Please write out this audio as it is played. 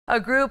A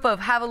group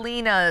of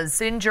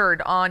Javelinas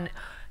injured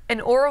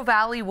an Oro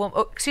Valley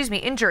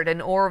injured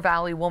an Oro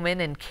Valley woman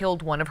and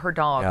killed one of her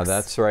dogs. Yeah,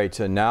 that's right.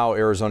 Now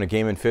Arizona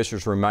Game and Fish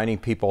is reminding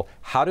people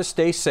how to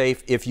stay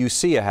safe if you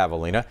see a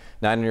javelina.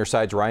 9 on your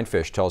side's Ryan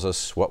Fish tells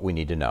us what we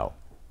need to know.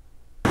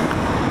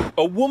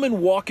 A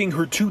woman walking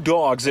her 2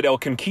 dogs at El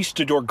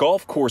Conquistador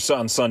golf course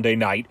on Sunday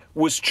night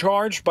was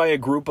charged by a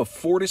group of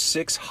 4 to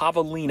 6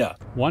 javelina.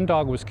 One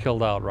dog was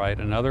killed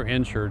outright, another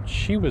injured.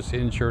 She was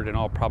injured, in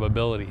all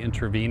probability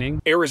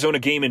intervening. Arizona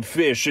Game and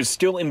Fish is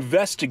still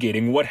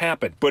investigating what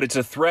happened, but it's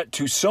a threat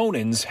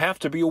Tucsonans have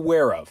to be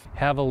aware of.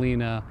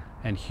 Javelina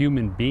and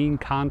human being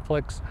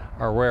conflicts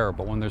are rare,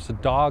 but when there's a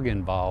dog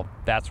involved,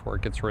 that's where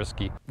it gets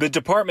risky. The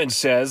department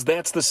says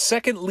that's the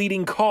second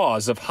leading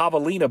cause of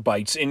javelina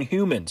bites in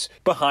humans,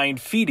 behind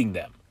feeding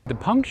them. The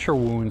puncture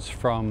wounds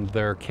from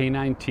their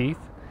canine teeth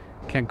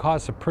can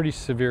cause a pretty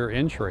severe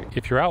injury.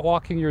 If you're out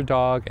walking your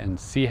dog and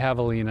see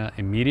javelina,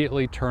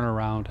 immediately turn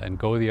around and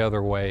go the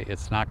other way.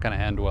 It's not going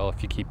to end well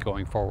if you keep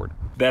going forward.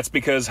 That's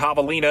because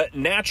javelina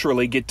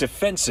naturally get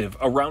defensive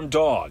around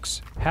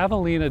dogs.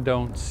 Javelina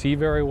don't see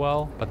very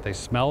well, but they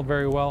smell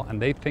very well,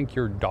 and they think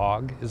your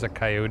dog is a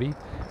coyote,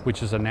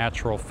 which is a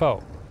natural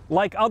foe.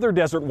 Like other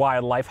desert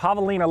wildlife,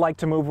 javelina like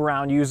to move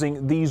around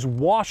using these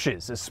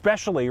washes,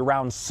 especially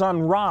around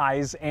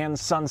sunrise and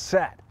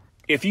sunset.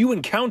 If you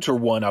encounter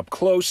one up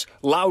close,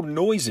 loud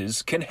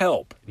noises can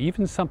help.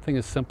 Even something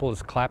as simple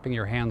as clapping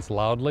your hands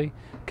loudly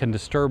can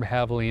disturb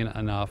javelina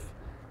enough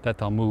that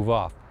they'll move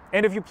off.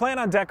 And if you plan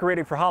on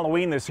decorating for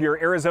Halloween this year,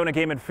 Arizona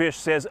Game and Fish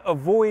says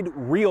avoid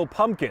real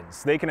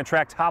pumpkins. They can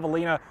attract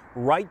javelina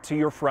right to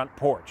your front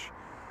porch.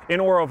 In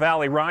Oro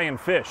Valley, Ryan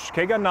Fish,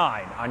 KGUN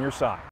 9 on your side.